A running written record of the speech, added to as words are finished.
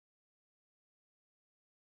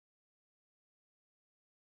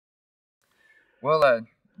Well,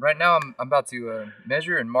 right now I'm about to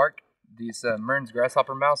measure and mark these Mearn's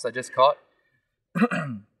grasshopper mouse I just caught.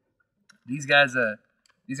 These guys,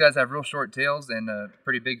 these guys have real short tails and a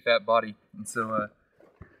pretty big fat body, and so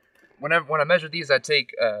when I measure these, I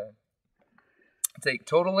take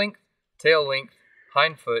total length, tail length,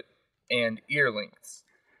 hind foot, and ear lengths,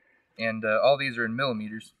 and all these are in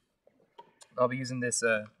millimeters. I'll be using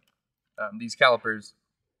these calipers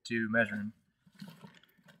to measure them.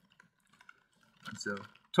 So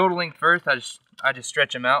total length first, I just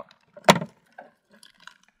stretch them out.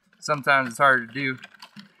 Sometimes it's harder to do.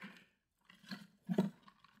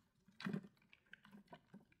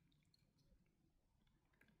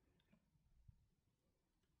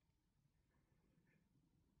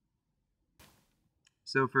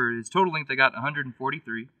 So for his total length, I got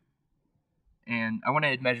 143, and I went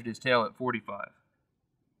ahead and measured his tail at 45.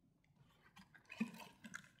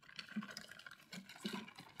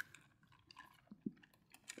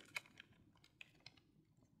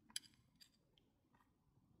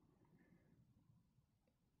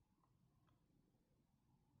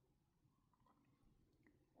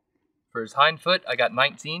 For his hind foot, I got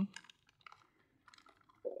 19.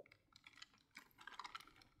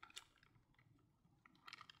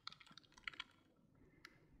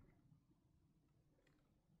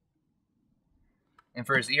 And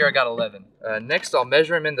for his ear, I got 11. Next, I'll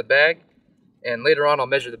measure him in the bag, and later on, I'll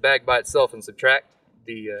measure the bag by itself and subtract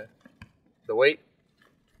the weight.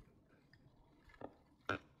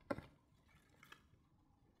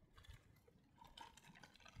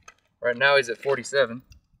 Right now, he's at 47.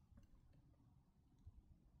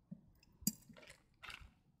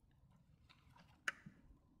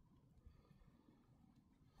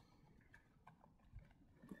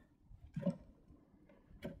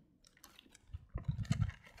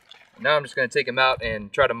 Now I'm just going to take him out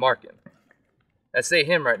and try to mark him. I say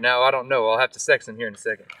him right now, I don't know. I'll have to sex him here in a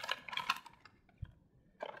second.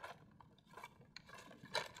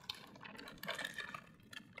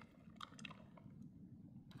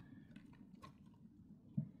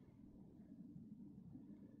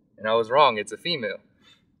 And I was wrong, it's a female.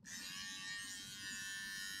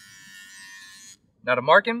 Now to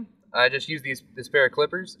mark him, I just use this pair of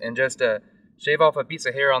clippers and just shave off a piece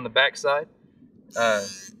of hair on the back side.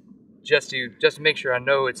 Just to make sure I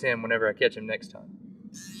know it's him whenever I catch him next time.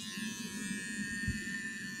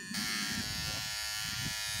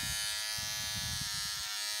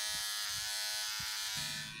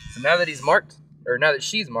 So now that he's marked, or now that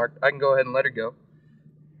she's marked, I can go ahead and let her go.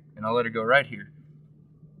 And I'll let her go right here.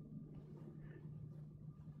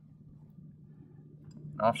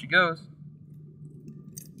 And off she goes.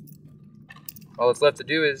 All that's left to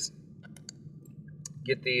do is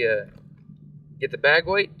get the bag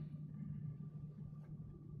weight,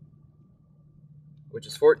 which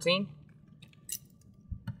is 14.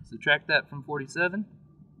 Subtract that from 47.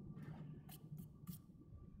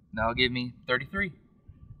 That'll give me 33.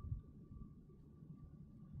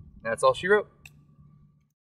 That's all she wrote.